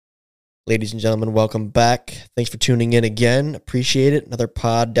Ladies and gentlemen, welcome back. Thanks for tuning in again. Appreciate it. Another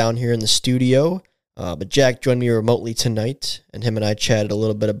pod down here in the studio. But Jack joined me remotely tonight, and him and I chatted a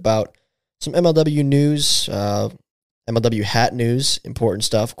little bit about some MLW news, MLW hat news, important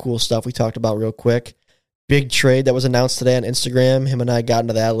stuff, cool stuff we talked about real quick. Big trade that was announced today on Instagram. Him and I got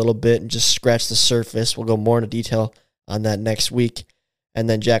into that a little bit and just scratched the surface. We'll go more into detail on that next week. And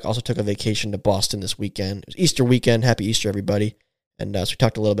then Jack also took a vacation to Boston this weekend. It was Easter weekend. Happy Easter, everybody. And so we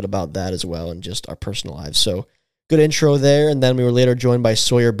talked a little bit about that as well and just our personal lives. So good intro there. And then we were later joined by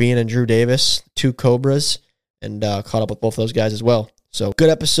Sawyer Behen and Drew Davis, two Cobras, and caught up with both of those guys as well. So good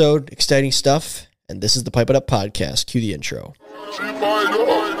episode, exciting stuff. And this is the Pipe It Up podcast. Cue the intro.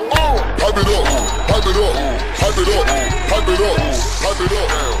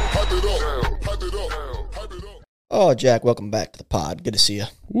 Oh, Jack, welcome back to the pod. Good to see you.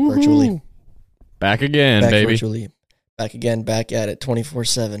 Woo-hoo. Virtually. Back again, baby. Virtually. Back again, back at it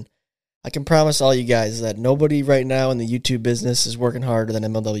 24/7. I can promise all you guys that nobody right now in the YouTube business is working harder than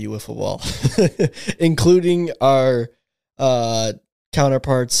MLW Wiffle Ball, including our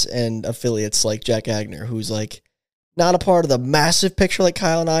counterparts and affiliates like Jack Agner, who's like not a part of the massive picture like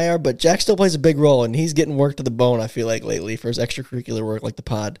Kyle and I are, but Jack still plays a big role, and he's getting work to the bone, I feel like, lately for his extracurricular work like the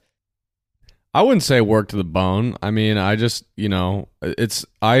pod. I wouldn't say work to the bone. I mean, I just,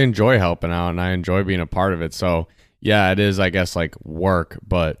 I enjoy helping out, and I enjoy being a part of it. So, yeah, it is, I guess, like work,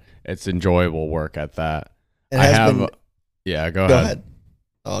 but it's enjoyable work at that. Go ahead.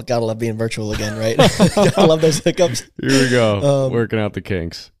 Oh, gotta love being virtual again, right? Gotta love those hiccups. Here we go, working out the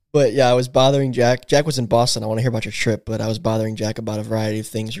kinks. But yeah, I was bothering Jack. Jack was in Boston. I want to hear about your trip, but I was bothering Jack about a variety of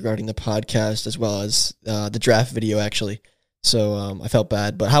things regarding the podcast as well as the draft video, actually. So I felt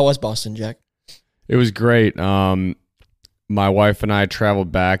bad. But how was Boston, Jack? It was great. My wife and I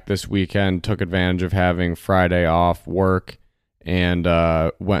traveled back this weekend, took advantage of having Friday off work, and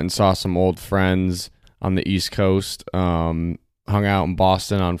went and saw some old friends on the East Coast. Hung out in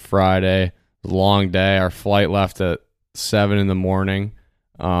Boston on Friday. It was a long day. Our flight left at 7 in the morning.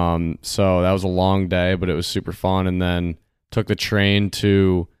 So that was a long day, but it was super fun. And then took the train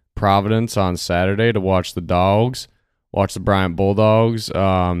to Providence on Saturday to watch the Dogs, watch the Bryant Bulldogs,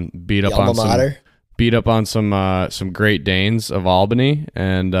 beat up on some Great Danes of Albany.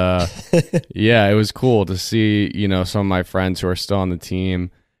 And yeah, it was cool to see, some of my friends who are still on the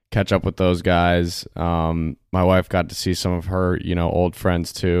team, catch up with those guys. My wife got to see some of her, old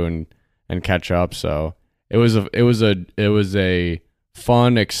friends too, and catch up. So it was a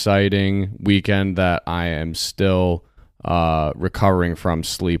fun, exciting weekend that I am still recovering from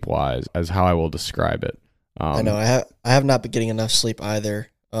sleep-wise, as how I will describe it. I know I have not been getting enough sleep either.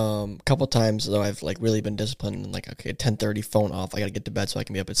 A couple times though, I've like really been disciplined and like, okay, 10:30 phone off. I got to get to bed so I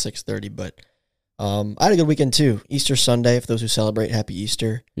can be up at 6:30. But I had a good weekend too. Easter Sunday, for those who celebrate, happy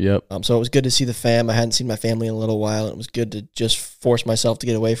Easter. Yep. So it was good to see the fam. I hadn't seen my family in a little while. And it was good to just force myself to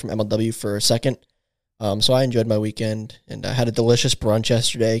get away from MLW for a second. So I enjoyed my weekend, and I had a delicious brunch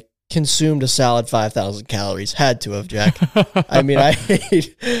yesterday. Consumed a solid 5,000 calories. Had to have, Jack. I mean, I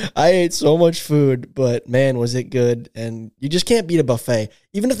ate so much food, but man, was it good. And you just can't beat a buffet.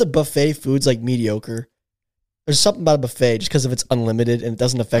 Even if the buffet food's like mediocre, there's something about a buffet just because if it's unlimited and it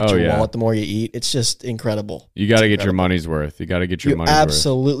doesn't affect your wallet the more you eat. It's just incredible. You got to get your money's worth. You got to get your money's worth.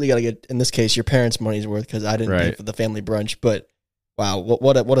 Absolutely got to get, in this case, your parents' money's worth, because I didn't pay for the family brunch. But wow,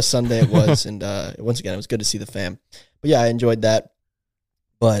 what a Sunday it was. And once again, it was good to see the fam. But yeah, I enjoyed that.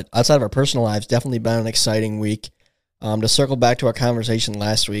 But outside of our personal lives, definitely been an exciting week. To circle back to our conversation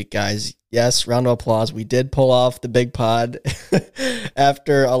last week, guys, yes, round of applause. We did pull off the big pod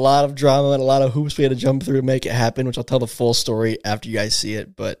after a lot of drama and a lot of hoops we had to jump through to make it happen, which I'll tell the full story after you guys see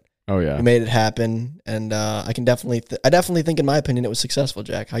it. But we made it happen, and I definitely think, in my opinion, it was successful.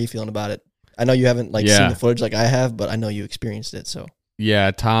 Jack, how you feeling about it? I know you haven't seen the footage like I have, but I know you experienced it. So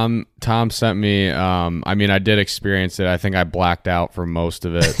yeah, Tom sent me. I mean, I did experience it. I think I blacked out for most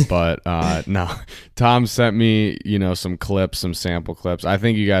of it, but no. Tom sent me, some clips, some sample clips. I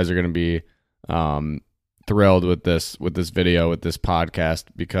think you guys are going to be thrilled with this video, with this podcast,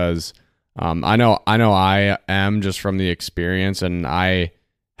 because I know I am, just from the experience, and I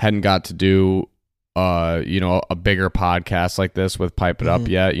hadn't got to do a bigger podcast like this with Pipe It Up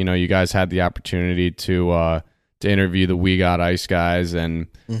yet. You guys had the opportunity to interview the We Got Ice guys, and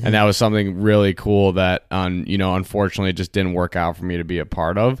that was something really cool that unfortunately it just didn't work out for me to be a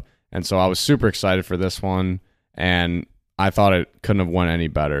part of. And so I was super excited for this one, and I thought it couldn't have went any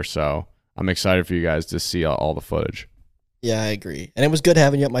better. So I'm excited for you guys to see all the footage. Yeah, I agree. And it was good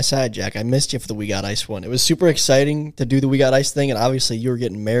having you at my side, Jack. I missed you for the We Got Ice one. It was super exciting to do the We Got Ice thing, and obviously you were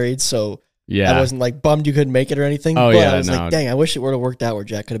getting married, so Yeah. I wasn't like bummed you couldn't make it or anything. Oh, but yeah, I was no. like, dang, I wish it would have worked out where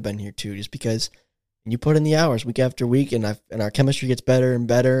Jack could have been here too, just because you put in the hours week after week, and our chemistry gets better and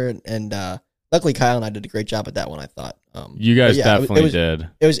better. And luckily, Kyle and I did a great job at that one, I thought. You guys definitely did.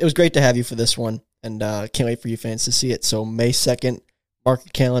 It was great to have you for this one, and can't wait for you fans to see it. So May 2nd, mark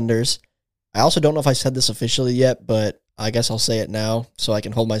your calendars. I also don't know if I said this officially yet, but I guess I'll say it now so I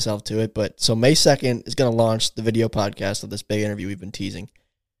can hold myself to it. But so May 2nd is going to launch the video podcast of this big interview we've been teasing.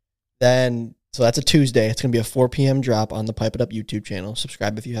 Then, so that's a Tuesday. It's going to be a 4 p.m. drop on the Pipe It Up YouTube channel.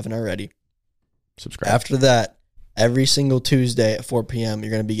 Subscribe if you haven't already. Subscribe. After that, every single Tuesday at 4 p.m., you're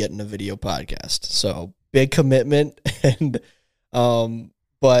going to be getting a video podcast. So big commitment, and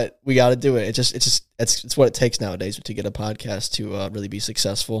but we got to do it. It's what it takes nowadays to get a podcast to really be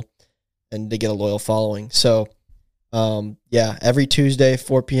successful and to get a loyal following. So, every Tuesday,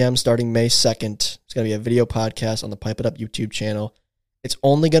 4 p.m., starting May 2nd, it's going to be a video podcast on the Pipe It Up YouTube channel. It's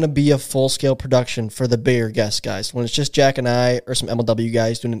only going to be a full-scale production for the bigger guests, guys. When it's just Jack and I or some MLW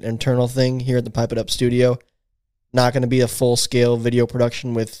guys doing an internal thing here at the Pipe It Up studio, not going to be a full-scale video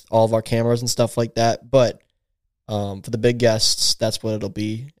production with all of our cameras and stuff like that. But for the big guests, that's what it'll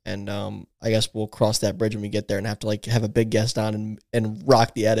be. And I guess we'll cross that bridge when we get there and have to have a big guest on and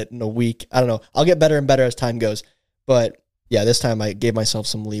rock the edit in a week. I don't know. I'll get better and better as time goes. But yeah, this time I gave myself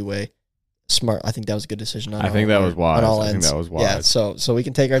some leeway. Smart. I think that was a good decision. I think that was wise. On all I ends. think that was wise. Yeah, so we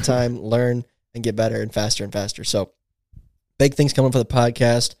can take our time, learn, and get better and faster and faster. So big things coming for the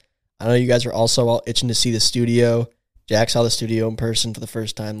podcast. I know you guys are also all itching to see the studio. Jack saw the studio in person for the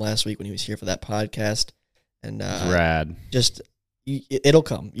first time last week when he was here for that podcast. And rad. It'll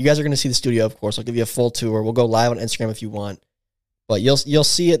come. You guys are going to see the studio, of course. I'll give you a full tour. We'll go live on Instagram if you want. But you'll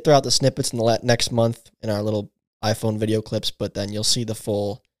see it throughout the snippets in the next month in our little iPhone video clips, but then you'll see the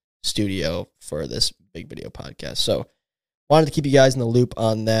full studio for this big video podcast. So wanted to keep you guys in the loop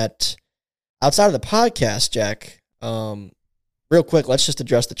on that. Outside of the podcast, Jack, real quick, let's just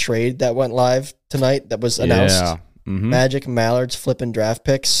address the trade that went live tonight that was announced. Yeah. Mm-hmm. Magic Mallards flipping draft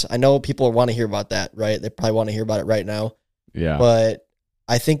picks. I know people want to hear about that, right? They probably want to hear about it right now. Yeah. But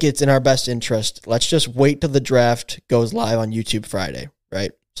I think it's in our best interest. Let's just wait till the draft goes live on YouTube Friday,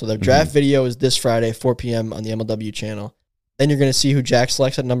 right? So the draft video is this Friday, 4 p.m. on the MLW channel. Then you're going to see who Jack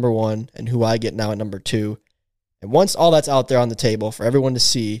selects at number 1 and who I get now at number 2. And once all that's out there on the table for everyone to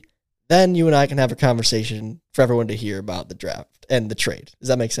see, then you and I can have a conversation for everyone to hear about the draft and the trade. Does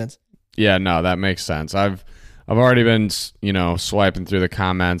that make sense? Yeah, no, that makes sense. I've already been, swiping through the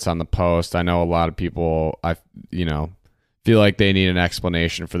comments on the post. I know a lot of people, feel like they need an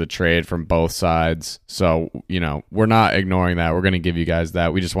explanation for the trade from both sides. So, we're not ignoring that. We're going to give you guys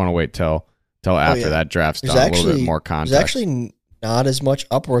that. We just want to wait till after that draft's done, a little bit more context. There's actually not as much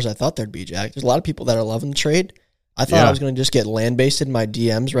uproar as I thought there'd be, Jack. There's a lot of people that are loving the trade. I thought I was going to just get land-based in my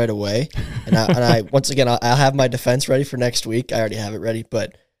DMs right away. And I once again, I'll have my defense ready for next week. I already have it ready,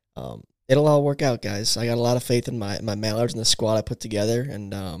 but it'll all work out, guys. I got a lot of faith in my Mallards and the squad I put together,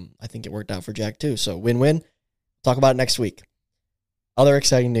 and I think it worked out for Jack too. So win-win. Talk about it next week. Other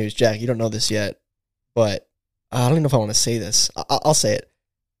exciting news, Jack. You don't know this yet, but I don't even know if I want to say this. I'll say it.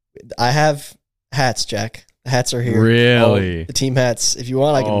 I have hats, Jack. The hats are here. Really? The team hats. If you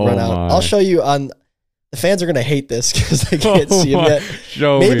want, I can run out. I'll show you on. The fans are going to hate this because they can't see them yet.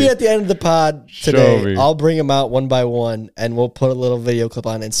 Maybe at the end of the pod today, I'll bring them out one by one, and we'll put a little video clip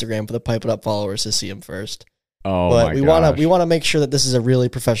on Instagram for the Pipe It Up followers to see them first. But we want to make sure that this is a really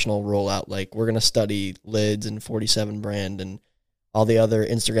professional rollout. Like, we're going to study lids and 47 brand and all the other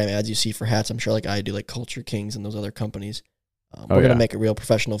Instagram ads you see for hats. I'm sure like I do, like Culture Kings and those other companies. We're going to make a real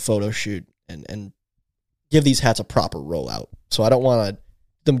professional photo shoot and give these hats a proper rollout. So I don't want to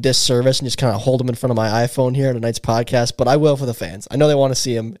them disservice and just kind of hold them in front of my iPhone here at tonight's podcast, but I will for the fans. I know they want to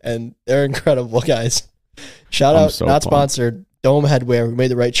see them, and they're incredible, guys. Shout out, so not pumped. Sponsored, Dome Headwear. We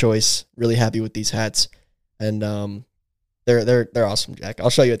made the right choice. Really happy with these hats, and they're awesome, Jack. I'll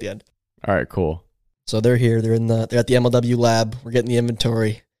show you at the end. All right, cool. So they're here. They're at the MLW lab. We're getting the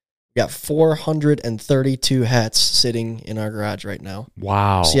inventory. We got 432 hats sitting in our garage right now.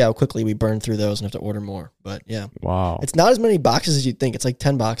 Wow. See how quickly we burn through those and have to order more. But yeah. Wow. It's not as many boxes as you'd think. It's like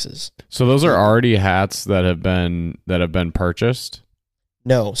 10 boxes. So those are already hats that have been purchased?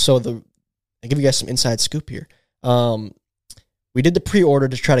 No. So I'll give you guys some inside scoop here. We did the pre-order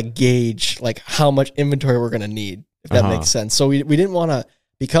to try to gauge like how much inventory we're going to need, if that makes sense. So we didn't want to,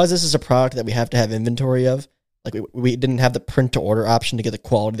 because this is a product that we have to have inventory of, like we didn't have the print to order option to get the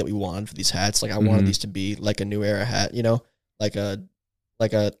quality that we wanted for these hats. Like I wanted these to be like a new era hat, like a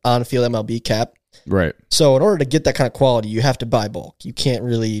on-field MLB cap. Right. So in order to get that kind of quality, you have to buy bulk. You can't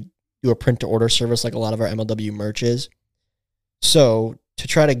really do a print to order service like a lot of our MLW merch is. So to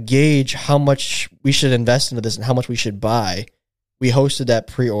try to gauge how much we should invest into this and how much we should buy, we hosted that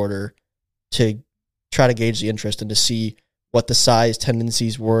pre-order to try to gauge the interest and to see what the size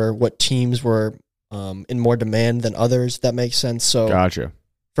tendencies were, what teams were in more demand than others. If that makes sense. So, gotcha.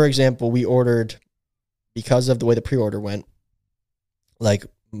 For example, we ordered, because of the way the pre-order went, like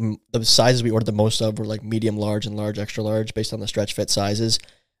the sizes we ordered the most of were like medium, large, and large, extra large, based on the stretch fit sizes,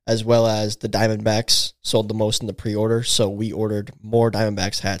 as well as the Diamondbacks sold the most in the pre-order. So we ordered more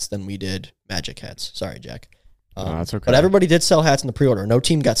Diamondbacks hats than we did Magic hats. Sorry, Jack. That's okay. But everybody did sell hats in the pre-order. No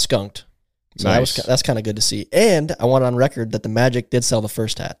team got skunked. So nice. that's kind of good to see. And I want on record that the Magic did sell the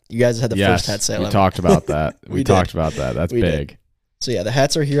first hat. You guys had the first hat sale. We talked about that. we talked about that. That's big. Did. So yeah, the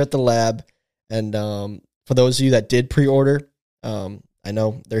hats are here at the lab. And for those of you that did pre-order, I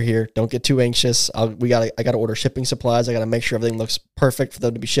know they're here. Don't get too anxious. I got to order shipping supplies. I got to make sure everything looks perfect for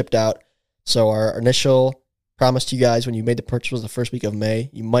them to be shipped out. So our initial promise to you guys when you made the purchase was the first week of May.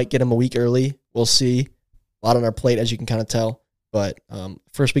 You might get them a week early. We'll see. A lot on our plate, as you can kind of tell. But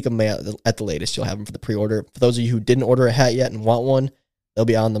first week of May at the latest, you'll have them for the pre-order. For those of you who didn't order a hat yet and want one, they'll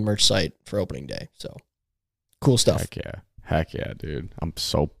be on the merch site for opening day. So cool stuff. Heck yeah, dude. I'm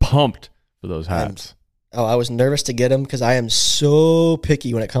so pumped for those hats. I was nervous to get them because I am so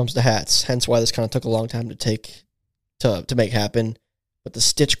picky when it comes to hats. Hence why this kind of took a long time to make happen. But the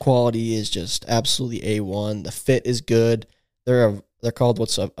stitch quality is just absolutely A1. The fit is good. They're called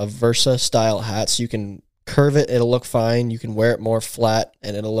a Versa style hat, so you can curve it, it'll look fine. You can wear it more flat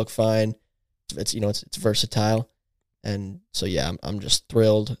and it'll look fine. It's versatile. And so yeah, I'm just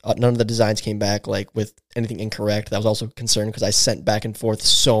thrilled. None of the designs came back like with anything incorrect. That was also a concern because I sent back and forth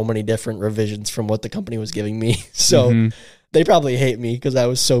so many different revisions from what the company was giving me. So they probably hate me because I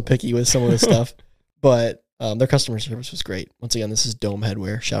was so picky with some of the stuff. But their customer service was great. Once again, this is Dome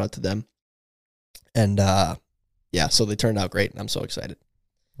Headwear. Shout out to them. And yeah, so they turned out great, and I'm so excited.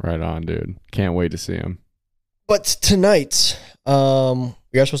 Right on, dude. Can't wait to see them. But tonight, we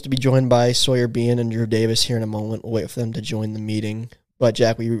are supposed to be joined by Sawyer Behen and Drew Davis here in a moment. We'll wait for them to join the meeting. But,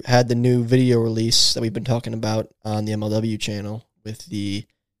 Jack, we had the new video release that we've been talking about on the MLW channel with the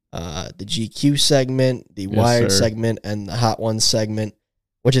GQ segment, the Wired segment, and the Hot Ones segment.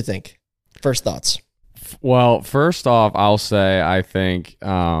 What'd you think? First thoughts. Well, first off, I'll say I think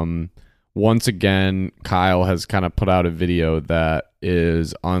once again, Kyle has kind of put out a video that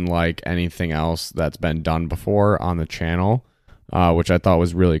is unlike anything else that's been done before on the channel, which I thought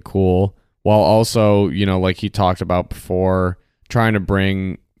was really cool. While also, like he talked about before, trying to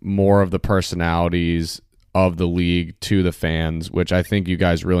bring more of the personalities of the league to the fans, which I think you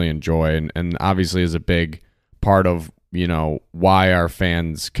guys really enjoy, and obviously is a big part of, why our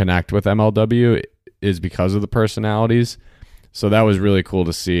fans connect with MLW is because of the personalities. So that was really cool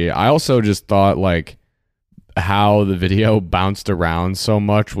to see. I also just thought like how the video bounced around so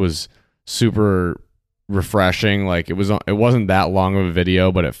much was super refreshing. Like it wasn't that long of a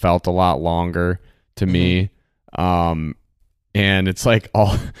video, but it felt a lot longer to me. And it's like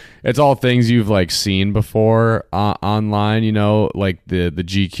all things you've like seen before online, like the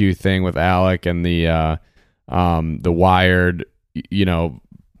GQ thing with Alec and the Wired,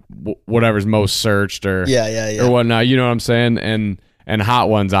 whatever's most searched or or whatnot, you know what I'm saying? And Hot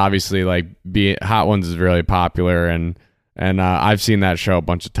Ones, obviously, Hot Ones is really popular, and I've seen that show a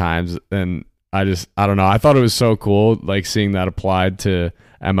bunch of times, and I don't know, I thought it was so cool, like seeing that applied to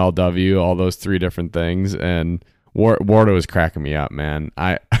MLW, all those three different things, and Wardo was cracking me up, man.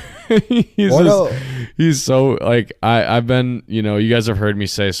 He's so like I've been, you guys have heard me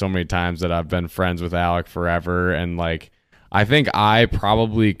say so many times that I've been friends with Alec forever, and like I think I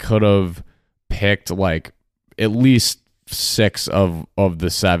probably could have picked like at least 6 of the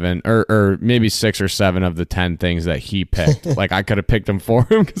 7 or maybe 6 or 7 of the 10 things that he picked. Like I could have picked them for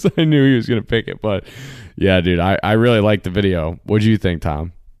him because I knew he was going to pick it. But yeah, dude, I really liked the video. What do you think,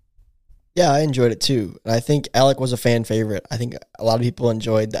 Tom? Yeah, I enjoyed it too. And I think Alec was a fan favorite. I think a lot of people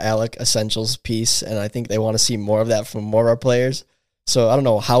enjoyed the Alec Essentials piece, and I think they want to see more of that from more of our players. So I don't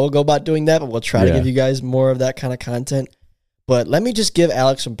know how we'll go about doing that, but we'll try to give you guys more of that kind of content. But let me just give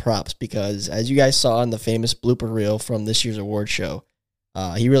Alex some props because, as you guys saw in the famous blooper reel from this year's award show,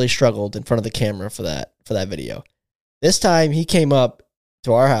 he really struggled in front of the camera for that video. This time, he came up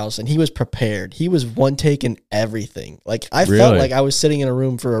to our house and he was prepared. He was one-taking everything. Like I felt like I was sitting in a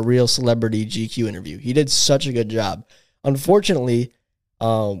room for a real celebrity GQ interview. He did such a good job. Unfortunately,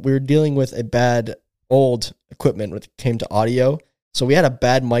 we were dealing with a bad old equipment when it came to audio, so we had a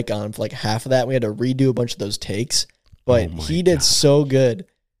bad mic on for like half of that. We had to redo a bunch of those takes. But he did so good,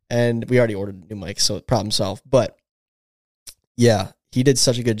 and we already ordered a new mic, so problem solved. But yeah, he did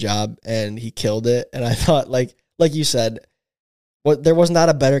such a good job, and he killed it. And I thought, like you said, there was not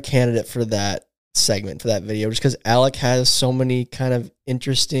a better candidate for that segment, for that video, just because Alec has so many kind of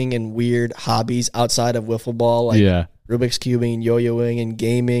interesting and weird hobbies outside of wiffle ball, like Rubik's cubing, yo-yoing, and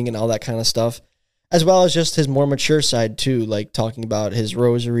gaming, and all that kind of stuff, as well as just his more mature side too, like talking about his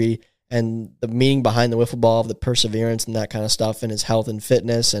rosary and the meaning behind the wiffle ball, the perseverance and that kind of stuff, and his health and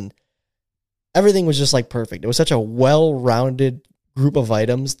fitness, and everything was just like perfect. It was such a well-rounded group of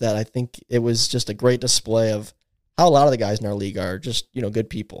items that I think it was just a great display of how a lot of the guys in our league are just, good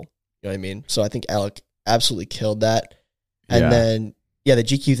people. You know what I mean? So I think Alec absolutely killed that. And then, the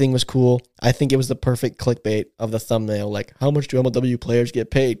GQ thing was cool. I think it was the perfect clickbait of the thumbnail. Like, how much do MLW players get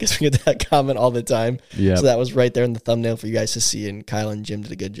paid? Because we get that comment all the time. Yep. So that was right there in the thumbnail for you guys to see. And Kyle and Jim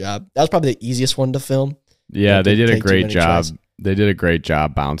did a good job. That was probably the easiest one to film. Yeah, they did a great job. They did a great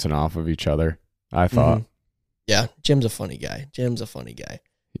job bouncing off of each other, I thought. Mm-hmm. Yeah, Jim's a funny guy.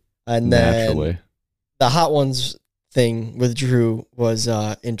 And then the Hot Ones thing with Drew was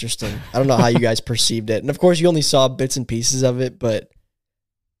interesting. I don't know how you guys perceived it. And of course, you only saw bits and pieces of it, but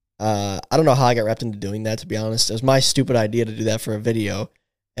I don't know how I got wrapped into doing that, to be honest. It was my stupid idea to do that for a video.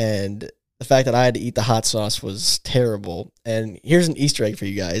 And the fact that I had to eat the hot sauce was terrible. And here's an Easter egg for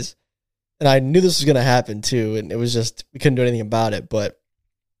you guys. And I knew this was going to happen too. And it was just, we couldn't do anything about it. But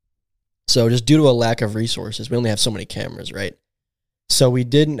so just due to a lack of resources, we only have so many cameras, right? So we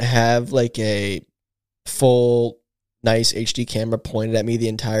didn't have like a full nice HD camera pointed at me the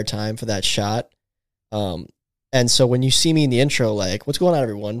entire time for that shot. And so when you see me in the intro, like, what's going on,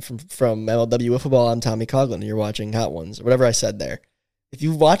 everyone? From MLW Wiffle Ball, I'm Tommy Coughlin, and you're watching Hot Ones, or whatever I said there. If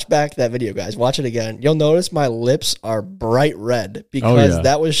you watch back that video, guys, watch it again, you'll notice my lips are bright red because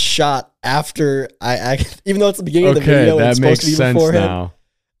that was shot after even though it's the beginning of the video and it's supposed to be beforehand.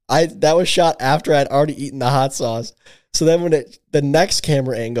 That was shot after I'd already eaten the hot sauce. So then when the next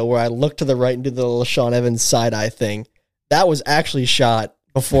camera angle where I look to the right and do the little Sean Evans side-eye thing, that was actually shot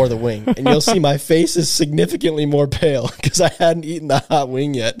before the wing. And you'll see my face is significantly more pale because I hadn't eaten the hot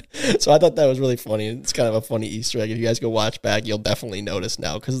wing yet. So I thought that was really funny. It's kind of a funny Easter egg. If you guys go watch back, you'll definitely notice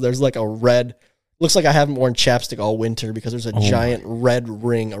now because there's like a red, looks like I haven't worn chapstick all winter because there's a giant red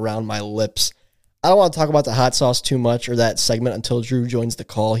ring around my lips. I don't want to talk about the hot sauce too much or that segment until Drew joins the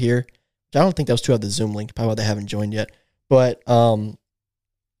call here. I don't think those two have the Zoom link. Probably they haven't joined yet. But we'll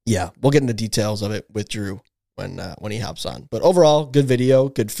get into details of it with Drew when he hops on. But overall, good video,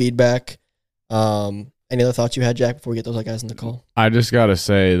 good feedback. Any other thoughts you had, Jack, before we get those guys in the call? I just gotta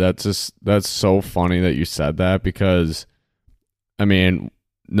say that's so funny that you said that because, I mean,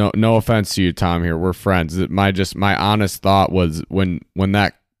 no offense to you, Tom. Here we're friends. My honest thought was when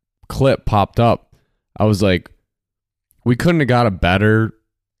that clip popped up, I was like, we couldn't have got a better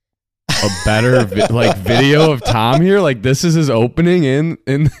video of Tom here. Like, this is his opening in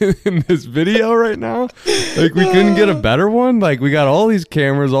this video right now. Like, we couldn't get a better one. Like, we got all these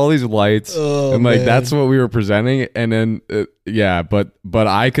cameras, all these lights, and like, man, that's what we were presenting. And then but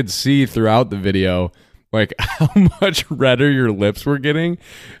I could see throughout the video like how much redder your lips were getting.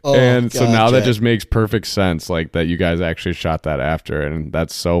 And so now that just makes perfect sense, like that you guys actually shot that after, and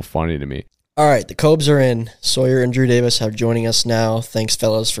that's so funny to me. All right, the Cobes are in. Sawyer and Drew Davis are joining us now. Thanks,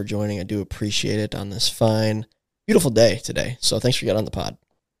 fellas, for joining. I do appreciate it on this fine, beautiful day today. So thanks for getting on the pod.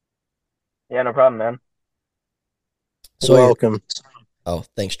 Yeah, no problem, man. Sawyer, welcome. Oh,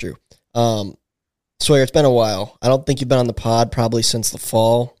 thanks, Drew. Sawyer, it's been a while. I don't think you've been on the pod probably since the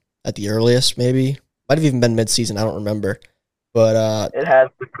fall at the earliest, maybe. Might have even been mid-season. I don't remember. But it has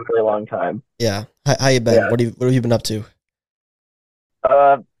been a really long time. Yeah. How you been? Yeah. What have you been up to?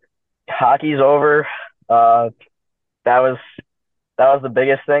 Hockey's over. That was the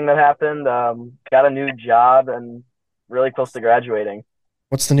biggest thing that happened. Got a new job and really close to graduating.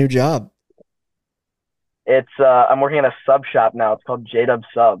 What's the new job? It's I'm working at a sub shop now. It's called J-Dub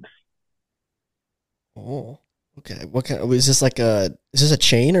Subs. Oh, okay. What kind? Is this a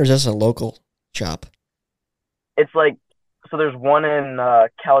chain or is this a local shop? It's like, so there's one in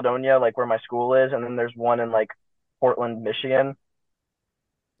Caledonia, like where my school is, and then there's one in like Portland, Michigan.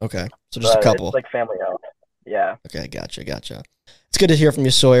 Okay, so just a couple. It's like family owned. Yeah. Okay, gotcha. It's good to hear from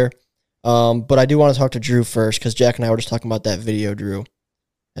you, Sawyer. But I do want to talk to Drew first because Jack and I were just talking about that video, Drew.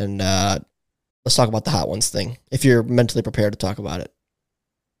 And let's talk about the Hot Ones thing, if you're mentally prepared to talk about it.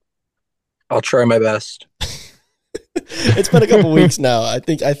 I'll try my best. It's been a couple weeks now. I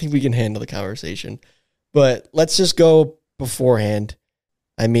think we can handle the conversation. But let's just go beforehand.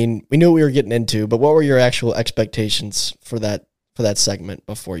 I mean, we knew what we were getting into, but what were your actual expectations for that segment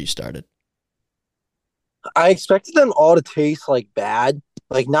before you started? I expected them all to taste like bad.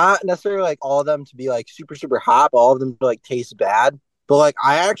 Like, not necessarily like all of them to be like super, super hot, but all of them to like taste bad. But like,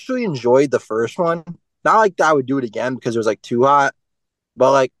 I actually enjoyed the first one. not like I would do it again because it was like too hot,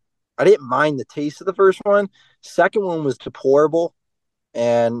 but like I didn't mind the taste of the first one. Second one was deplorable,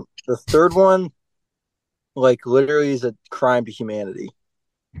 and the third one, like literally, is a crime to humanity.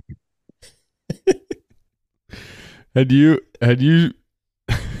 Had you had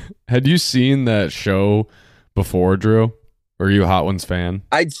you seen that show before, Drew? Or are you a Hot Ones fan?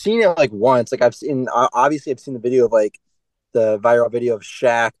 I'd seen it like once. Like I've seen, obviously, I've seen the video of like the viral video of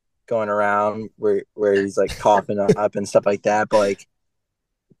Shaq going around where he's like coughing up and stuff like that. But like,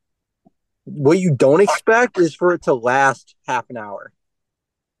 what you don't expect is for it to last half an hour.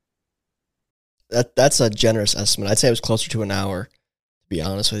 That's a generous estimate. I'd say it was closer to an hour, to be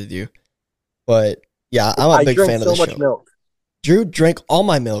honest with you. But yeah, I'm a big fan of the show. Much milk. Drew drank all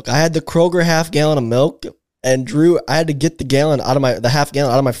my milk. I had the Kroger half gallon of milk, and Drew, I had to get the half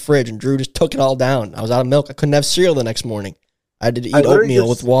gallon out of my fridge, and Drew just took it all down. I was out of milk. I couldn't have cereal the next morning. I had to eat oatmeal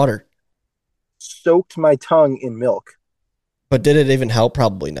with water. Soaked my tongue in milk. But did it even help?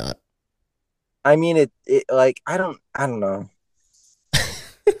 Probably not. I mean, it like I don't know.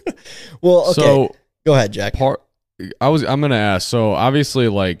 Well, okay. So, go ahead, Jack. I'm gonna ask. So obviously,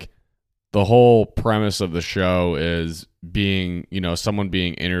 like the whole premise of the show is being, someone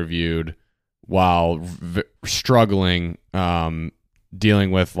being interviewed while struggling,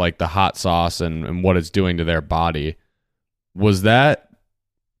 dealing with like the hot sauce and what it's doing to their body. Was that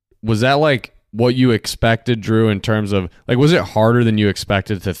like what you expected, Drew, in terms of like, was it harder than you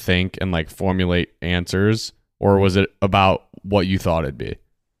expected to think and like formulate answers, or was it about what you thought it'd be?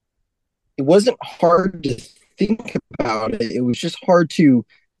 It wasn't hard to think about it. It was just hard to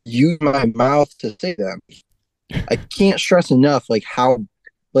use my mouth to say them. I can't stress enough like how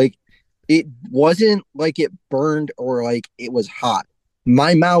like it wasn't like it burned or like it was hot.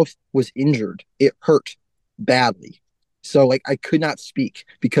 My mouth was injured. It hurt badly. So like I could not speak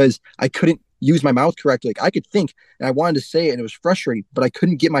because I couldn't use my mouth correctly. Like I could think and I wanted to say it and it was frustrating, but I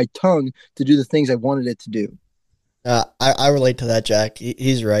couldn't get my tongue to do the things I wanted it to do. I relate to that, Jack.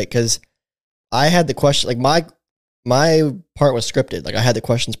 He's right, because I had the question, like my part was scripted. Like I had the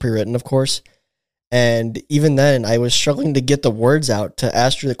questions pre-written, of course. And even then I was struggling to get the words out to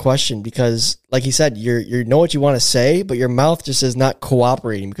ask you the question because like he said, you know what you want to say, but your mouth just is not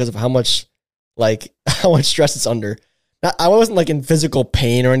cooperating because of how much stress it's under. I wasn't like in physical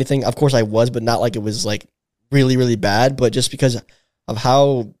pain or anything. Of course I was, but not like it was like really, really bad. But just because of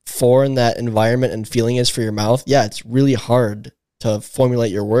how foreign that environment and feeling is for your mouth, yeah, it's really hard to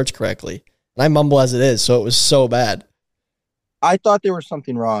formulate your words correctly. And I mumble as it is, so it was so bad. I thought there was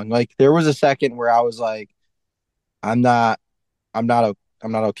something wrong. Like there was a second where I was like, I'm not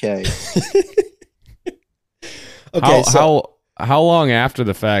okay. Okay. How long after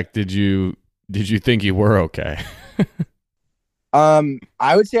the fact did you think you were okay? I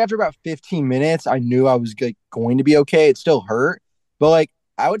would say after about 15 minutes, I knew I was going to be okay. It still hurt, but like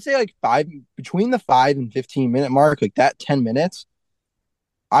I would say like between the 5 and 15 minute mark, like that 10 minutes,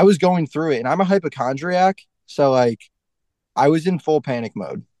 I was going through it, and I'm a hypochondriac, so like I was in full panic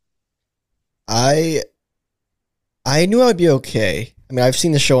mode. I knew I'd be okay. I mean, I've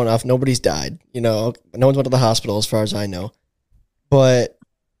seen the show enough. Nobody's died. No one's went to the hospital as far as I know. But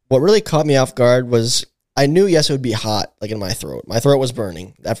what really caught me off guard was I knew, yes, it would be hot, like in my throat. My throat was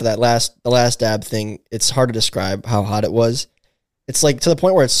burning. After the last dab thing, it's hard to describe how hot it was. It's like to the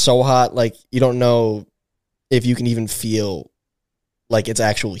point where it's so hot, like you don't know if you can even feel like it's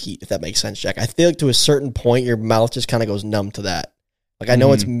actual heat, if that makes sense, Jack. I feel like to a certain point, your mouth just kind of goes numb to that. Like I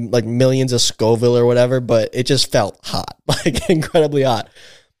know it's like millions of Scoville or whatever, but it just felt hot, like incredibly hot.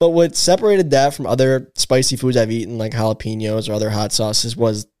 But what separated that from other spicy foods I've eaten, like jalapenos or other hot sauces,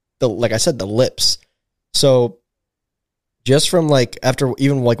 was like I said, the lips. So just from like after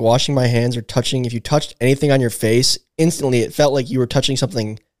even like washing my hands or touching, if you touched anything on your face, instantly it felt like you were touching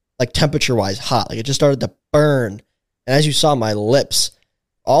something like temperature wise hot. Like it just started to burn. And as you saw, my lips,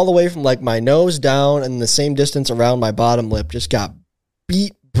 all the way from like my nose down and the same distance around my bottom lip, just got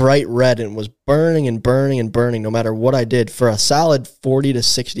beet bright red and was burning and burning and burning no matter what I did for a solid 40 to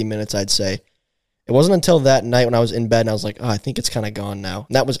 60 minutes, I'd say. It wasn't until that night when I was in bed and I was like, oh, I think it's kind of gone now.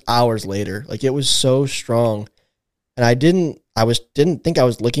 And that was hours later. Like it was so strong. And I didn't think I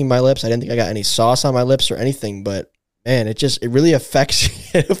was licking my lips. I didn't think I got any sauce on my lips or anything, but man, it really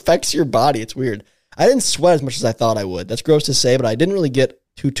affects your body. It's weird. I didn't sweat as much as I thought I would. That's gross to say, but I didn't really get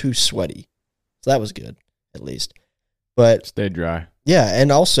too sweaty. So that was good, at least. But stay dry. Yeah, and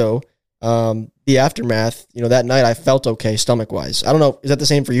also the aftermath, that night I felt okay stomach-wise. I don't know, is that the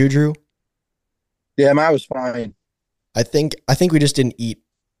same for you, Drew? Yeah, mine was fine. I think we just didn't eat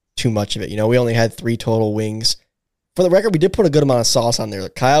too much of it. We only had 3 total wings. For the record, we did put a good amount of sauce on there.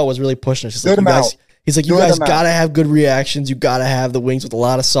 Kyle was really pushing us. He's He's like, you guys got to have good reactions. You got to have the wings with a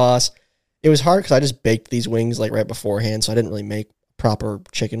lot of sauce. It was hard because I just baked these wings like right beforehand, so I didn't really make proper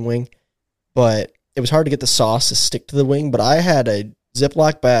chicken wing. But it was hard to get the sauce to stick to the wing. But I had a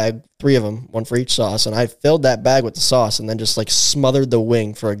Ziploc bag, 3 of them, 1 for each sauce, and I filled that bag with the sauce and then just like smothered the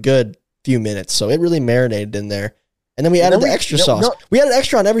wing for a good few minutes. So it really marinated in there. And then we added the extra sauce. We added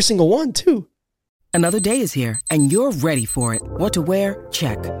extra on every single one, too. Another day is here, and you're ready for it. What to wear?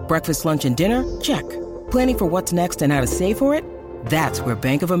 Check. Breakfast, lunch, and dinner? Check. Planning for what's next and how to save for it? That's where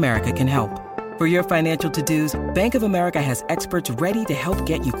Bank of America can help. For your financial to-dos, Bank of America has experts ready to help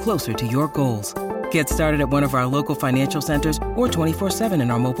get you closer to your goals. Get started at one of our local financial centers or 24/7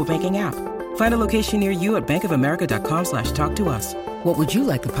 in our mobile banking app. Find a location near you at bankofamerica.com/talktous. What would you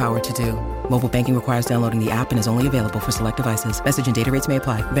like the power to do? Mobile banking requires downloading the app and is only available for select devices. Message and data rates may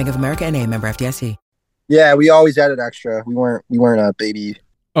apply. Bank of America N.A., member FDIC. Yeah, we always added extra. We weren't a baby.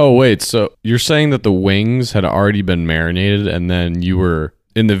 Oh, wait. So you're saying that the wings had already been marinated, and then you were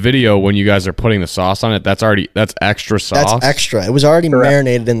in the video when you guys are putting the sauce on it, that's extra sauce? That's extra. It was already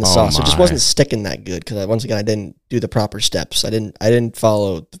marinated in the Oh sauce. It just my. wasn't sticking that good because once again I didn't do the proper steps. I didn't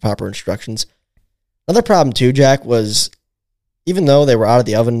follow the proper instructions. Another problem too, Jack, was even though they were out of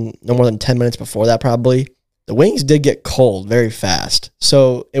the oven no more than 10 minutes before that, probably the wings did get cold very fast.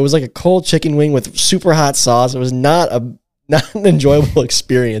 So it was like a cold chicken wing with super hot sauce. It was not an enjoyable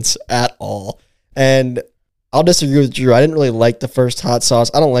experience at all. And I'll disagree with Drew. I didn't really like the first hot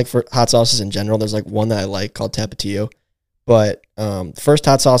sauce. I don't like hot sauces in general. There's like one that I like called Tapatio. But the first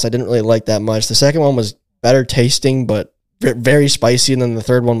hot sauce I didn't really like that much. The second one was better tasting, but very spicy. And then the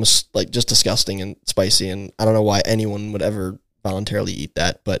third one was like just disgusting and spicy. And I don't know why anyone would ever voluntarily eat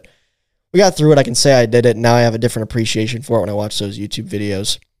that. But we got through it. I can say I did it. Now I have a different appreciation for it when I watch those YouTube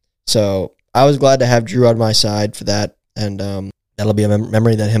videos. So I was glad to have Drew on my side for that. And that'll be a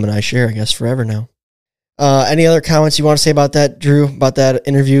memory that him and I share, I guess, forever now. Any other comments you want to say about that, Drew, about that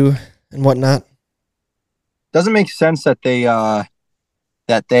interview and whatnot? Doesn't make sense that they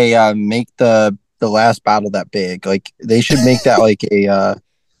make the last battle that big. Like they should make that like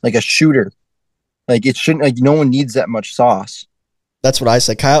a shooter. Like it shouldn't, like no one needs that much sauce. That's what I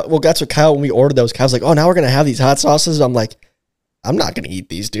said. Kyle, well, that's what Kyle, when we ordered those, Kyle's like, oh, now we're going to have these hot sauces. I'm like, I'm not going to eat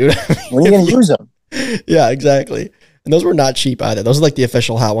these, dude. When are you going to use them? Yeah, exactly. And those were not cheap either. Those are like the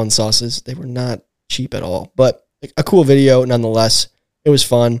official Hot One sauces. They were not cheap at all, but a cool video nonetheless. It was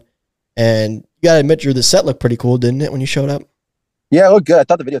fun. And you got to admit, Drew, the set looked pretty cool, didn't it, when you showed up? Yeah, it looked good. I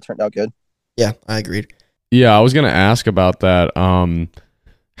thought the video turned out good. Yeah, I agreed. Yeah, I was going to ask about that.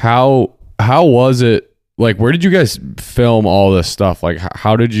 How was it? Like, where did you guys film all this stuff? Like,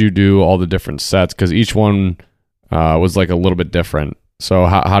 how did you do all the different sets? Because each one was like a little bit different. So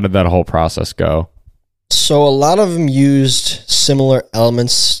how did that whole process go? So a lot of them used similar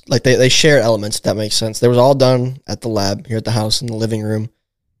elements. Like they shared elements, if that makes sense. They was all done at the lab here at the house in the living room.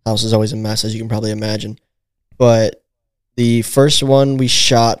 House is always a mess, as you can probably imagine. But the first one we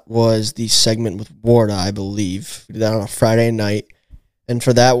shot was the segment with Warda, I believe. We did that on a Friday night. And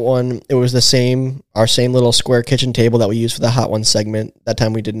for that one, it was our same little square kitchen table that we used for the Hot One segment. That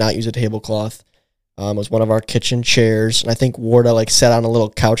time we did not use a tablecloth. It was one of our kitchen chairs. And I think Warda like sat on a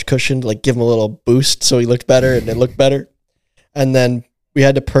little couch cushion to like give him a little boost so he looked better and it looked better. And then we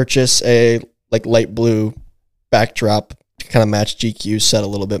had to purchase a like light blue backdrop to kind of match GQ's set a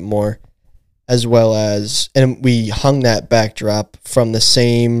little bit more. As well as, and we hung that backdrop from the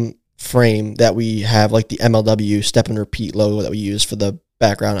same frame that we have like the MLW step and repeat logo that we use for the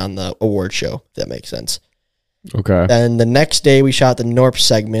background on the award show, if that makes sense. Okay. Then the next day we shot the Norp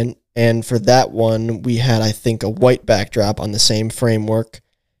segment, and for that one we had, I think, a white backdrop on the same framework,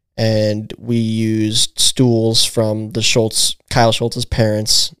 and we used stools from Kyle Schultz's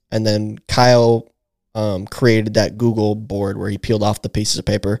parents, and then Kyle created that Google board where he peeled off the pieces of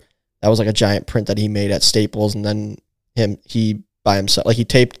paper. That was like a giant print that he made at Staples, and then he by himself, like he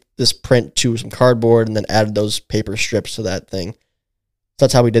taped this print to some cardboard and then added those paper strips to that thing. So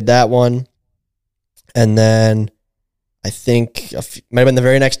that's how we did that one. And then I think might have been the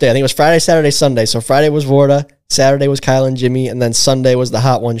very next day. I think it was Friday, Saturday, Sunday. So Friday was Vorda, Saturday was Kyle and Jimmy, and then Sunday was the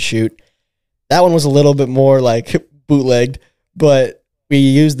Hot One shoot. That one was a little bit more like bootlegged, but we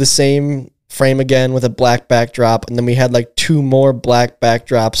used the same frame again with a black backdrop, and then we had like 2 more black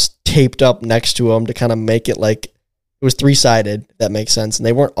backdrops taped up next to them to kind of make it like it was 3-sided, if that makes sense. And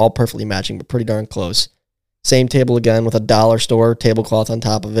they weren't all perfectly matching, but pretty darn close. Same table again with a dollar store tablecloth on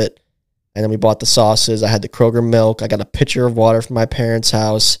top of it. And then we bought the sauces. I had the Kroger milk. I got a pitcher of water from my parents'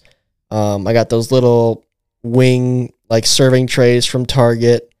 house. I got those little wing like serving trays from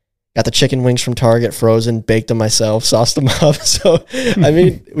Target. Got the chicken wings from Target, frozen, baked them myself, sauced them up. So, I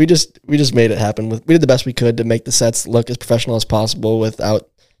mean, we just made it happen. We did the best we could to make the sets look as professional as possible without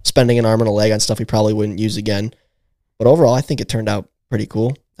spending an arm and a leg on stuff we probably wouldn't use again. But overall, I think it turned out pretty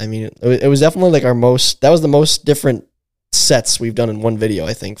cool. I mean, it was definitely like that was the most different sets we've done in one video,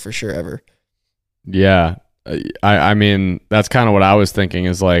 I think, for sure, ever. Yeah. I mean, that's kind of what I was thinking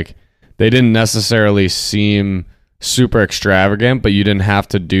is like, they didn't necessarily seem super extravagant, but you didn't have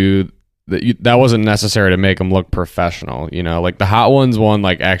to do that wasn't necessary to make them look professional, you know, like the Hot Ones one,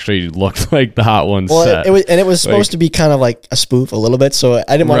 like actually looked like the Hot Ones set. It was supposed to be kind of like a spoof a little bit. So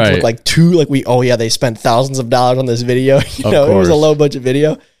I didn't want it to look like they spent thousands of dollars on this video. You know, it was a low budget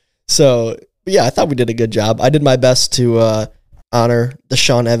video. So yeah, I thought we did a good job. I did my best to honor the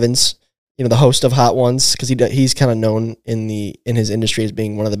Sean Evans, you know, the host of Hot Ones, because he's kind of known in his industry as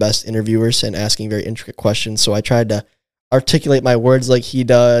being one of the best interviewers and asking very intricate questions. So I tried to articulate my words like he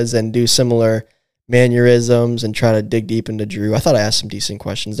does and do similar mannerisms and try to dig deep into Drew. I thought I asked some decent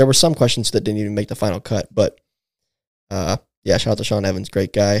questions. There were some questions that didn't even make the final cut, but yeah, shout out to Sean Evans,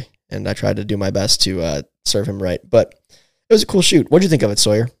 great guy, and I tried to do my best to serve him right. But it was a cool shoot. What'd you think of it,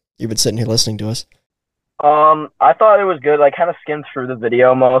 Sawyer? You've been sitting here listening to us. I thought it was good. I kind of skimmed through the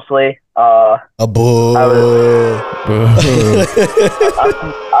video mostly. A boo. I've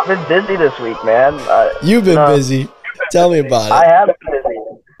been busy this week, man. You've been busy. Tell me about it. I have been busy.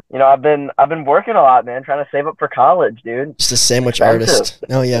 You know, I've been working a lot, man, trying to save up for college, dude. Just a sandwich artist.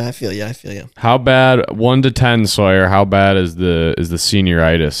 No, yeah, I feel you. How bad, 1 to 10, Sawyer, how bad is the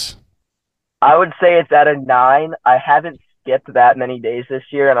senioritis? I would say it's at a 9. I haven't skipped that many days this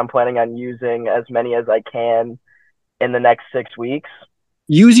year, and I'm planning on using as many as I can in the next 6 weeks.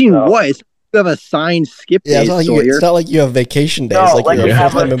 Using what? You have assigned skip days, Sawyer. It's not like you have vacation days. No, like you're a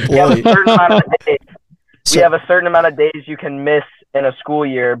full-time employee. We have a certain amount of days you can miss in a school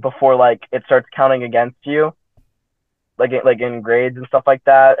year before like it starts counting against you, like in grades and stuff like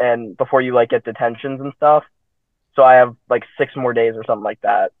that, and before you like get detentions and stuff. So I have like 6 more days or something like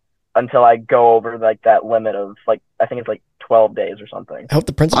that until I go over like that limit of like, I think it's like 12 days or something. I hope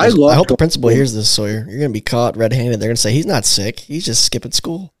the principal hears this, Sawyer. You're gonna be caught red-handed. They're gonna say he's not sick. He's just skipping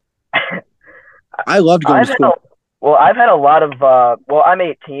school. I loved going to school. I've had a lot of. I'm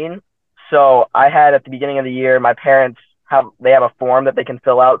 18, so I had at the beginning of the year. My parents have a form that they can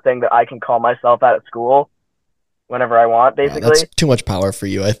fill out saying that I can call myself out at school whenever I want. Basically, that's too much power for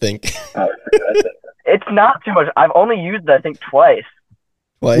you, I think. It's not too much. I've only used it, I think, twice.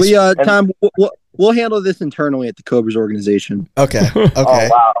 Tom, we'll handle this internally at the Cobras organization. Okay. Oh,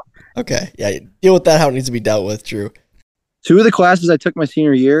 wow. Okay. Yeah, deal with that how it needs to be dealt with, Drew. 2 of the classes I took my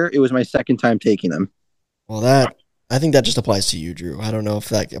senior year, it was my second time taking them. Well, I think that just applies to you, Drew. I don't know if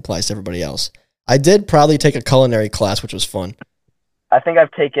that applies to everybody else. I did probably take a culinary class, which was fun. I think I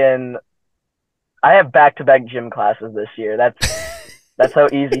have back-to-back gym classes this year. That's how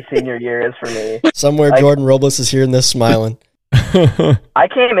easy senior year is for me. Somewhere Jordan Robles is hearing this smiling. I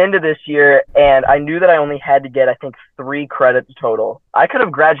came into this year and I knew that I only had to get, I think, 3 credits total. I could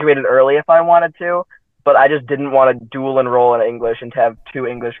have graduated early if I wanted to, but I just didn't want to dual enroll in English and to have 2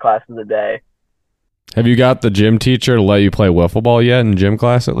 English classes a day. Have you got the gym teacher to let you play wiffle ball yet in gym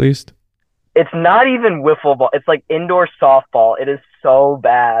class at least? It's not even wiffle ball. It's like indoor softball. It is so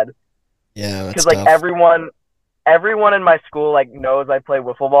bad. Yeah, that's because like everyone in my school like knows I play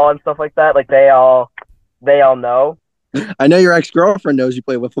wiffle ball and stuff like that. Like they all know. I know your ex-girlfriend knows you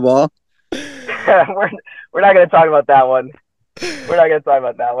play wiffle ball. We're not going to talk about that one.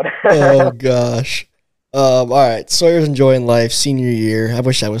 Oh gosh. All right. Sawyer's enjoying life. Senior year. I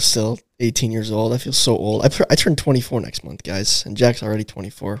wish I was still 18 years old. I feel so old. I turn 24 next month, guys, and Jack's already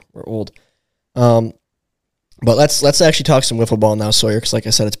 24. We're old. But let's actually talk some wiffle ball now, Sawyer, because like I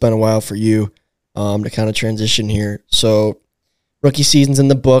said, it's been a while for you to kind of transition here. So rookie season's in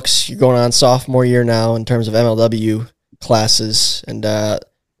the books. You're going on sophomore year now in terms of MLW classes, and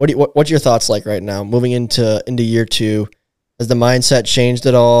what's your thoughts like right now moving into year 2? Has the mindset changed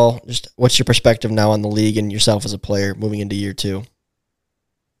at all? Just what's your perspective now on the league and yourself as a player moving into year 2?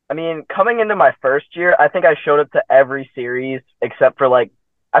 I mean, coming into my first year, I think I showed up to every series except for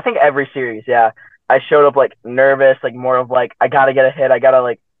every series. Yeah, I showed up like nervous, like more of like I gotta get a hit, I gotta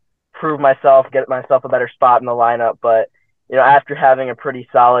like prove myself, get myself a better spot in the lineup. But you know, after having a pretty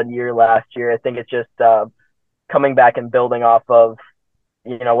solid year last year, I think it's just coming back and building off of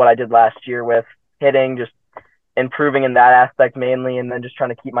what I did last year with hitting, just improving in that aspect mainly, and then just trying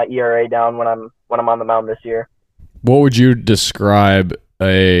to keep my ERA down when I'm on the mound this year. What would you describe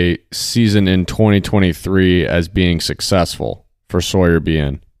a season in 2023 as being successful for Sawyer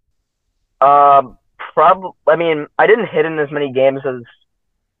Behen? Probably. I mean, I didn't hit in as many games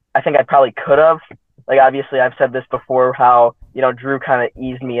I think I probably could have. Like, obviously, I've said this before, how, Drew kind of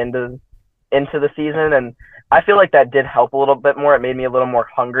eased me into the season, and I feel like that did help a little bit more. It made me a little more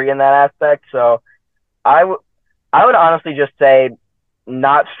hungry in that aspect. So I would honestly just say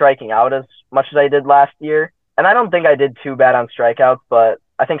not striking out as much as I did last year. And I don't think I did too bad on strikeouts, but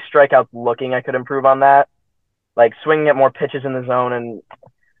I think strikeouts looking, I could improve on that. Like swinging at more pitches in the zone and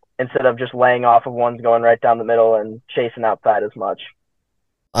instead of just laying off of ones going right down the middle and chasing outside as much.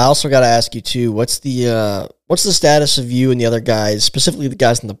 I also got to ask you too, what's the status of you and the other guys, specifically the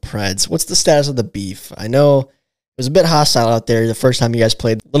guys in the Preds? What's the status of the beef? I know it was a bit hostile out there the first time you guys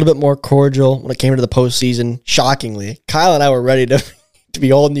played, a little bit more cordial when it came to the postseason. Shockingly, Kyle and I were ready to be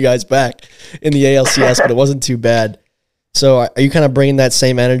holding you guys back in the ALCS, but it wasn't too bad. So are you kind of bringing that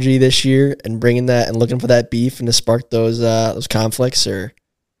same energy this year and bringing that and looking for that beef and to spark those conflicts? Or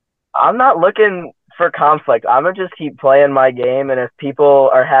I'm not looking for conflict. I'm gonna just keep playing my game, and if people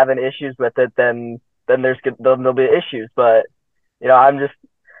are having issues with it, then there'll be issues. But I'm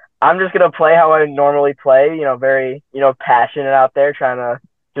just gonna play how I normally play. Very passionate out there, trying to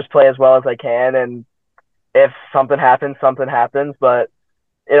just play as well as I can. And if something happens, something happens. But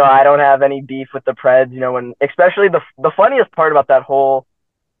I don't have any beef with the Preds. When especially the funniest part about that whole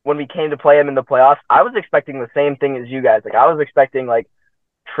when we came to play them in the playoffs, I was expecting the same thing as you guys. Like I was expecting like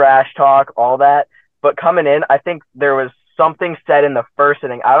trash talk, all that. But coming in, I think there was something said in the first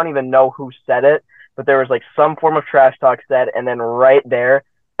inning. I don't even know who said it, but there was like some form of trash talk said, and then right there,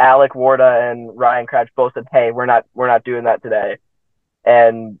 Alec Warda and Ryan Crouch both said, "Hey, we're not doing that today."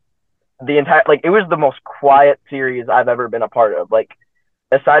 And the entire it was the most quiet series I've ever been a part of. Like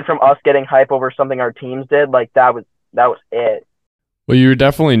aside from us getting hype over something our teams did, like that was it. Well, you were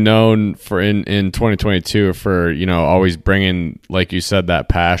definitely known for in 2022 for always bringing, like you said, that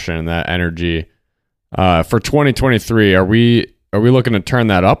passion and that energy. For 2023, are we looking to turn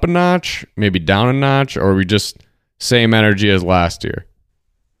that up a notch, maybe down a notch, or are we just same energy as last year?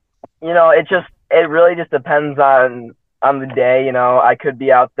 It really just depends on the day. I could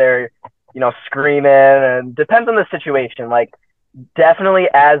be out there, screaming, and depends on the situation. Like definitely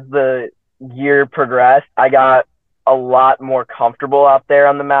as the year progressed, I got a lot more comfortable out there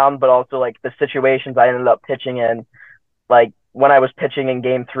on the mound, but also like the situations I ended up pitching in, like when I was pitching in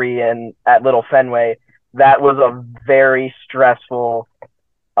Game 3 and at Little Fenway, that was a very stressful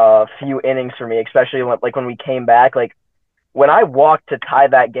few innings for me, especially when we came back. Like when I walked to tie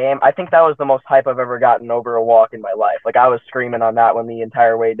that game, I think that was the most hype I've ever gotten over a walk in my life. Like I was screaming on that one the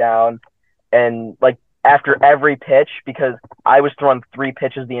entire way down, and like after every pitch, because I was throwing 3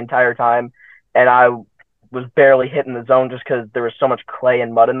 pitches the entire time, and I was barely hitting the zone just because there was so much clay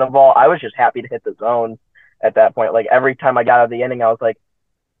and mud in the ball. I was just happy to hit the zone at that point. Like every time I got out of the inning, I was like,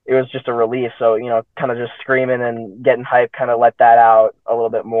 it was just a relief. So, kind of just screaming and getting hyped, kind of let that out a little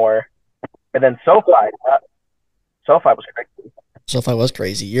bit more. And then SoFi was crazy. SoFi was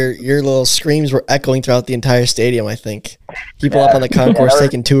crazy. Your little screams were echoing throughout the entire stadium, I think. People up on the concourse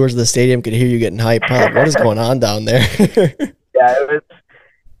taking tours of the stadium could hear you getting hyped. Probably, what is going on down there? Yeah,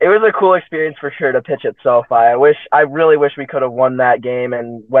 it was a cool experience for sure to pitch at SoFi. I really wish we could have won that game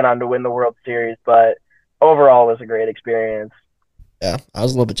and went on to win the World Series, but overall it was a great experience. Yeah, I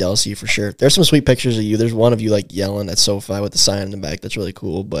was a little bit jealous of you for sure. There's some sweet pictures of you. There's one of you like yelling at SoFi with the sign in the back. That's really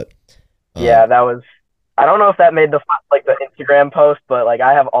cool. But yeah, that was. I don't know if that made the Instagram post, but like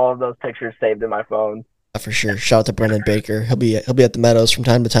I have all of those pictures saved in my phone. For sure. Shout out to Brendan Baker. He'll be at the Meadows from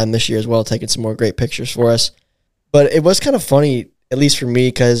time to time this year as well, taking some more great pictures for us. But it was kind of funny, at least for me,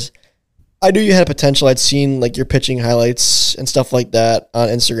 because I knew you had potential. I'd seen like your pitching highlights and stuff like that on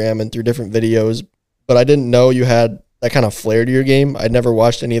Instagram and through different videos, but I didn't know you had that kind of flair to your game. I'd never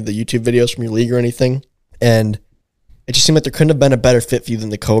watched any of the YouTube videos from your league or anything, and it just seemed like there couldn't have been a better fit for you than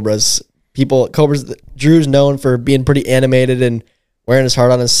the Cobras. Drew's known for being pretty animated and wearing his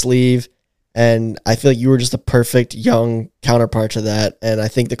heart on his sleeve, and I feel like you were just the perfect young counterpart to that, and I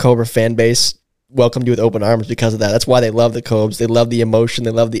think the Cobra fan base welcomed you with open arms because of that. That's why they love the Cobs. They love the emotion. They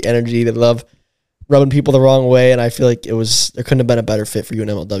love the energy. They love rubbing people the wrong way, and I feel like there couldn't have been a better fit for you in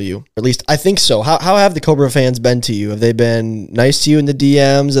MLW. Or at least I think so. How have the Cobra fans been to you? Have they been nice to you in the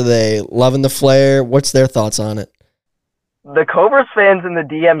DMs? Are they loving the flair? What's their thoughts on it? The Cobras fans in the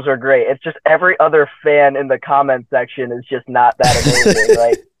DMs are great. It's just every other fan in the comment section is just not that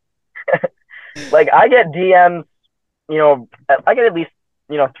amazing. like I get DMs, I get at least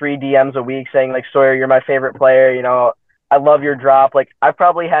 3 DMs a week saying like, Sawyer, you're my favorite player. I love your drop. Like I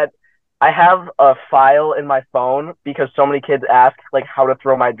have a file in my phone because so many kids ask like how to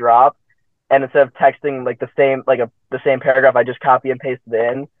throw my drop. And instead of texting like the same paragraph, I just copy and paste it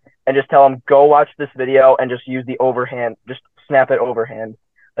in and just tell them, go watch this video and just use the overhand, just snap it overhand.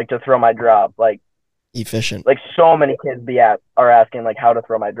 like to throw my drop. Like Efficient. so many kids are asking like how to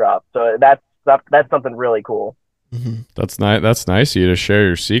throw my drop. So that's something really cool. Mm-hmm. That's nice. That's nice of you to share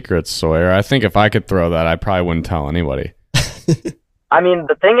your secrets, Sawyer. I think if I could throw that, I probably wouldn't tell anybody. I mean,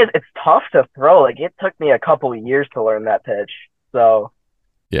 the thing is, it's tough to throw. Like, it took me a couple of years to learn that pitch. So,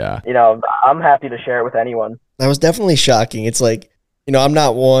 Yeah. I'm happy to share it with anyone. That was definitely shocking. It's like, I'm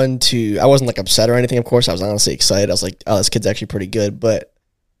not one to, I wasn't like upset or anything, of course. I was honestly excited. I was like, oh, this kid's actually pretty good. But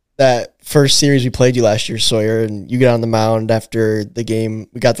that first series we played you last year, Sawyer, and you get on the mound after the game,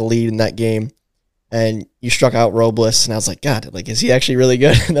 we got the lead in that game, and you struck out Robles, and I was like, God, like, is he actually really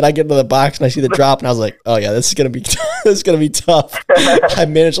good? And then I get into the box and I see the drop, and I was like, oh yeah, this is gonna be tough. I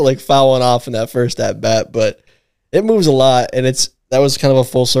managed to like foul one off in that first at bat, but it moves a lot, and that was kind of a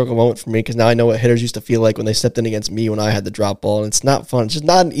full circle moment for me because now I know what hitters used to feel like when they stepped in against me when I had the drop ball, and it's not fun. It's just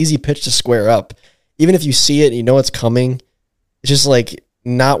not an easy pitch to square up. Even if you see it and you know it's coming, it's just like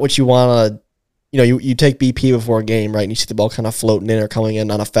not what you want to. You take BP before a game, right? And you see the ball kind of floating in or coming in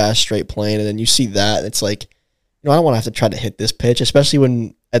on a fast, straight plane, and then you see that. And it's like, I don't want to have to try to hit this pitch, especially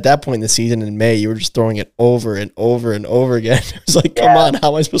when at that point in the season in May, you were just throwing it over and over and over again. It was like, come on,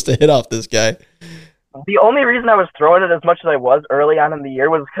 how am I supposed to hit off this guy? The only reason I was throwing it as much as I was early on in the year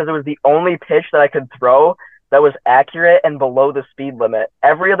was because it was the only pitch that I could throw that was accurate and below the speed limit.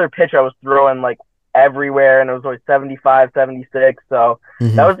 Every other pitch I was throwing like everywhere, and it was always 75, 76. So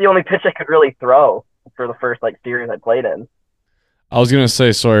that was the only pitch I could really throw for the first like series I played in. I was gonna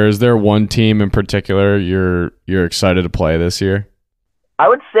say, Sawyer, is there one team in particular you're excited to play this year? I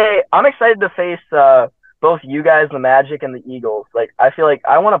would say I'm excited to face both you guys, the Magic, and the Eagles. Like, I feel like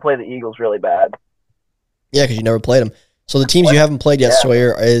I want to play the Eagles really bad. Yeah, because you never played them. So the teams you haven't played yet,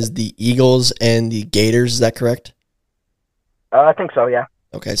 Sawyer, is the Eagles and the Gators. Is that correct? I think so, yeah.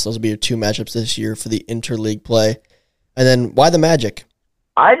 Okay, so those will be your two matchups this year for the interleague play. And then why the Magic?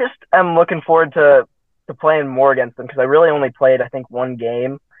 I just am looking forward to playing more against them because I really only played, I think, one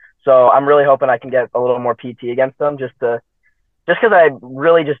game. So I'm really hoping I can get a little more PT against them just because I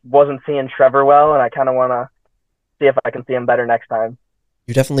really just wasn't seeing Trevor well, and I kind of want to see if I can see him better next time.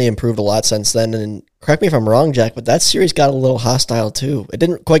 You definitely improved a lot since then, and correct me if I'm wrong, Jack, but that series got a little hostile too. It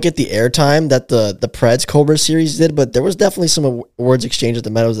didn't quite get the airtime that the Preds Cobras series did, but there was definitely some awards exchanged at the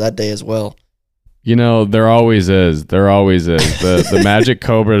Meadows that day as well. There always is. The Magic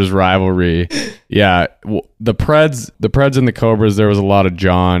Cobras rivalry. Yeah, the Preds and the Cobras, there was a lot of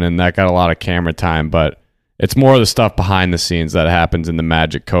John, and that got a lot of camera time, but it's more of the stuff behind the scenes that happens in the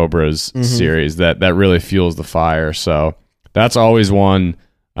Magic Cobras series that really fuels the fire. So that's always one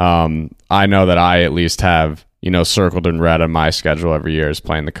I know that I at least have, circled in red on my schedule every year is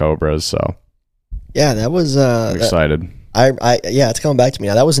playing the Cobras. So yeah, that was I'm excited. Yeah, it's coming back to me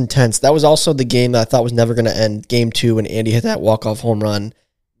now. That was intense. That was also the game that I thought was never going to end. Game 2 when Andy hit that walk-off home run.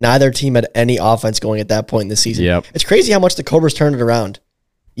 Neither team had any offense going at that point in the season. Yep. It's crazy how much the Cobras turned it around.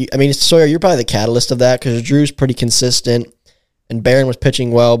 Sawyer, you're probably the catalyst of that because Drew's pretty consistent and Behen was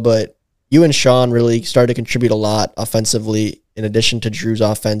pitching well, but you and Sean really started to contribute a lot offensively in addition to Drew's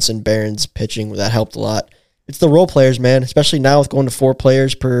offense and Behen's pitching. That helped a lot. It's the role players, man, especially now with going to 4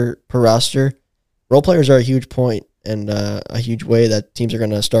 players per roster. Role players are a huge point and a huge way that teams are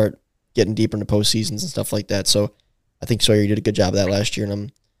going to start getting deeper into postseasons and stuff like that. So I think, Sawyer, you did a good job of that last year,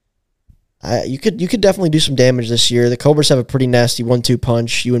 and you could definitely do some damage this year. The Cobras have a pretty nasty 1-2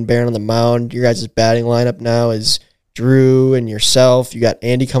 punch. You and Behen on the mound. Your guys' batting lineup now is Drew and yourself. You got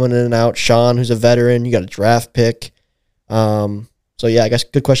Andy coming in and out. Sean, who's a veteran. You got a draft pick. So yeah, I guess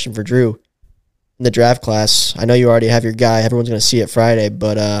good question for Drew. In the draft class, I know you already have your guy. Everyone's going to see it Friday,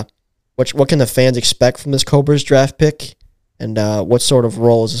 but what can the fans expect from this Cobras draft pick, and what sort of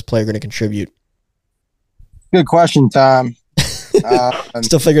role is this player going to contribute? Good question, Tom.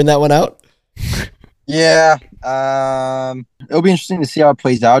 Still figuring that one out? Yeah. It'll be interesting to see how it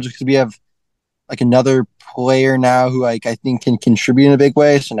plays out just because we have like another player now who I think can contribute in a big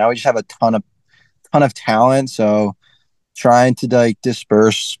way. So now we just have a ton of talent. So trying to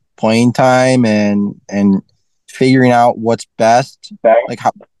disperse playing time and figuring out what's best, like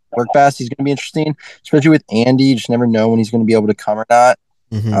how work best is going to be interesting, especially with Andy. You just never know when he's going to be able to come or not.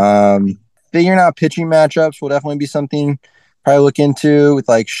 Figuring out pitching matchups will definitely be something probably look into with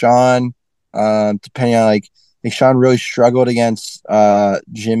Sean, depending on Sean really struggled against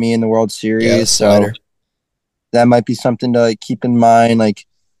Jimmy in the World Series. So that might be something to keep in mind,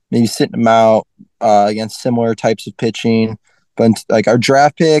 maybe sitting him out against similar types of pitching. But our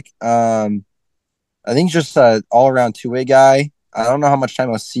draft pick, I think just an all-around two-way guy. I don't know how much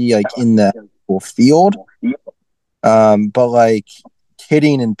time I'll see in the field, but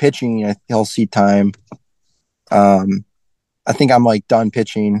hitting and pitching, he'll see time. I I think I'm like done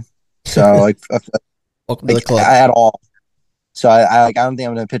pitching. So like, Welcome to the club. at all. So I don't think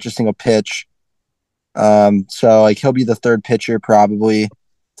I'm gonna pitch a single pitch. So like he'll be the third pitcher probably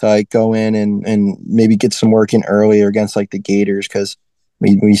to like go in and maybe get some work in earlier against like the Gators because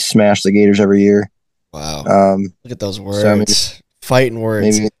we smash the Gators every year. Wow. Look at those words. So fighting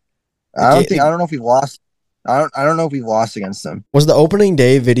words. Maybe I don't know if we've lost. I don't know if we've lost against them. Was the opening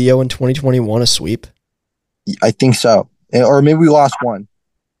day video in 2021 a sweep? I think so, or maybe we lost one.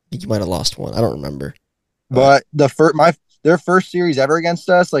 I think you might have lost one. I don't remember. But their first series ever against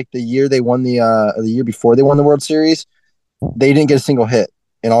us, like the year they won the year before they won the World Series, they didn't get a single hit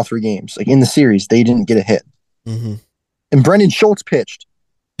in all 3 games. Like in the series, they didn't get a hit. Mm-hmm. And Brendan Schultz pitched.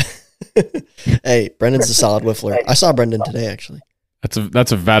 Hey, Brendan's a solid whiffler. I saw Brendan today, actually.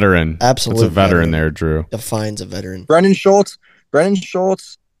 That's a veteran. Absolute That's a veteran there, Drew. Defines a veteran. Brendan Schultz.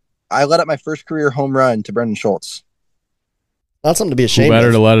 I let up my first career home run to Brendan Schultz. Not something to be ashamed Who better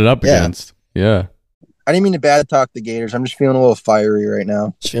of. to let it up against? Yeah. I didn't mean to bad talk the Gators. I'm just feeling a little fiery right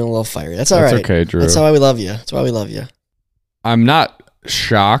now. Just feeling a little fiery. That's all right. That's okay, Drew. That's why we love you. That's why we love you. I'm not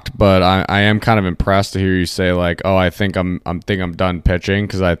shocked, but I am kind of impressed to hear you say like, "Oh, I think I'm done pitching,"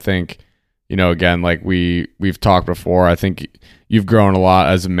 because I think, again, like we've talked before, I think you've grown a lot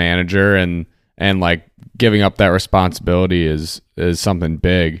as a manager, and like giving up that responsibility is something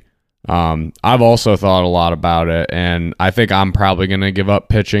big. I've also thought a lot about it, and I think I'm probably going to give up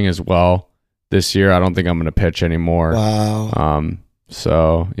pitching as well this year. I don't think I'm going to pitch anymore. Wow.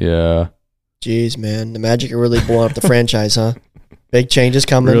 So yeah. Jeez, man, the Magic are really blowing up the franchise, huh? Big changes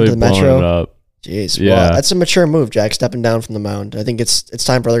coming Really to the blowing Metro. it up. Jeez, Yeah. well, that's a mature move, Jack. Stepping down from the mound. I think it's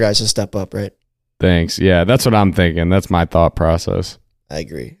time for other guys to step up, right? Thanks. Yeah, that's what I'm thinking. That's my thought process. I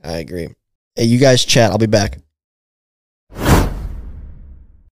agree. Hey, you guys chat. I'll be back.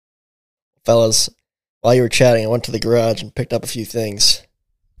 Fellas, while you were chatting, I went to the garage and picked up a few things.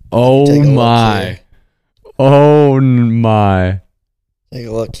 Oh Take a look my. here. Oh my. Take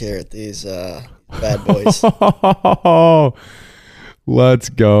a look here at these bad boys. Let's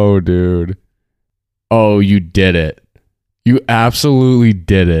go, dude. Oh, you did it. You absolutely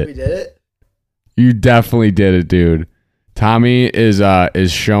did it. We did it? You definitely did it, dude. Tommy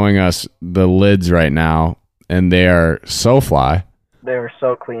is showing us the lids right now, and they are so fly. They were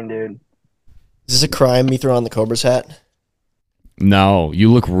so clean, dude. Is this a crime, me throwing on the Cobras hat? No,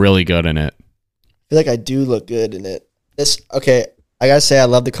 you look really good in it. I feel like I do look good in it. Okay, I gotta say I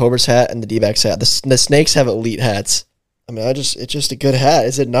love the Cobras hat and the D-backs hat. The Snakes have elite hats. I mean, it's just a good hat.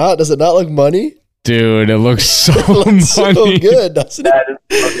 Is it not? Does it not look money? Dude, it looks so It looks so money. good, doesn't it? That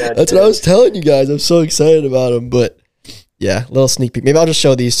is so good. That's what I was telling you guys. I'm so excited about them. But yeah, little sneak peek. Maybe I'll just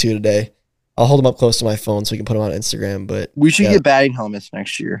show these two today. I'll hold them up close to my phone so we can put them on Instagram. But We should yeah. get batting helmets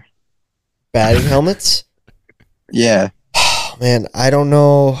next year. Batting helmets? Yeah. Oh, man, I don't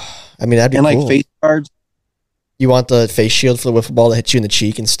know. I mean, that'd be And cool. like face guards. You want the face shield for the wiffle ball that hits you in the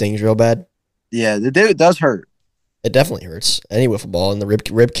cheek and stings real bad? Yeah, it does hurt. It definitely hurts. Any wiffle ball. And the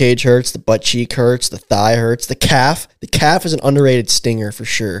rib cage hurts. The butt cheek hurts. The thigh hurts. The calf. The calf is an underrated stinger for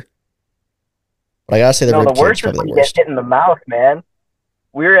sure. But I gotta say the rib the cage is worst is probably when the you get worst. hit in the mouth, man.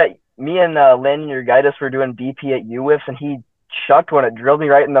 Me and Landon Urgitis were doing BP at UWIFs, and he chucked when it drilled me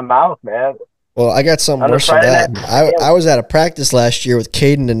right in the mouth, man. Well, I got something On a worse than Friday that. night. I was at a practice last year with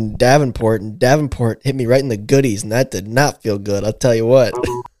Caden and Davenport hit me right in the goodies, and that did not feel good. I'll tell you what.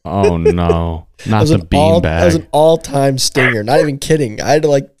 Oh no, not the That was beanbag. an all-time stinger. Not even kidding. I had to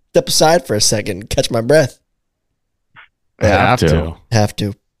like step aside for a second and catch my breath. Have to. Have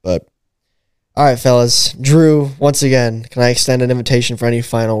to. But all right, fellas. Drew, once again, can I extend an invitation for any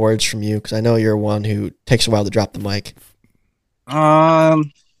final words from you? Because I know you're one who takes a while to drop the mic.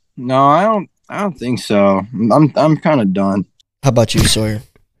 No, I don't think so. I'm kind of done. How about you, Sawyer?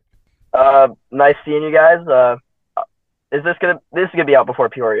 Nice seeing you guys. This is gonna be out before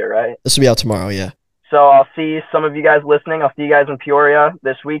Peoria, right? This will be out tomorrow, yeah. So I'll see some of you guys listening. I'll see you guys in Peoria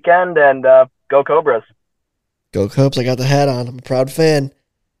this weekend, and go Cobras. Go Cubs. I got the hat on. I'm a proud fan.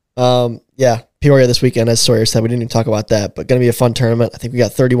 Yeah, Peoria this weekend, as Sawyer said. We didn't even talk about that, but going to be a fun tournament. I think we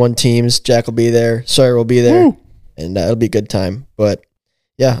got 31 teams. Jack will be there. Sawyer will be there. Woo. And it'll be a good time. But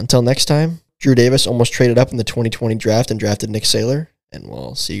yeah, until next time, Drew Davis almost traded up in the 2020 draft and drafted Nick Saylor. And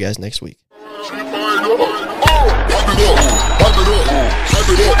we'll see you guys next week. Pipe it up, pipe it up, pipe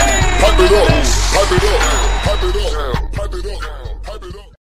it up, pipe it up, pipe it up, pipe it up.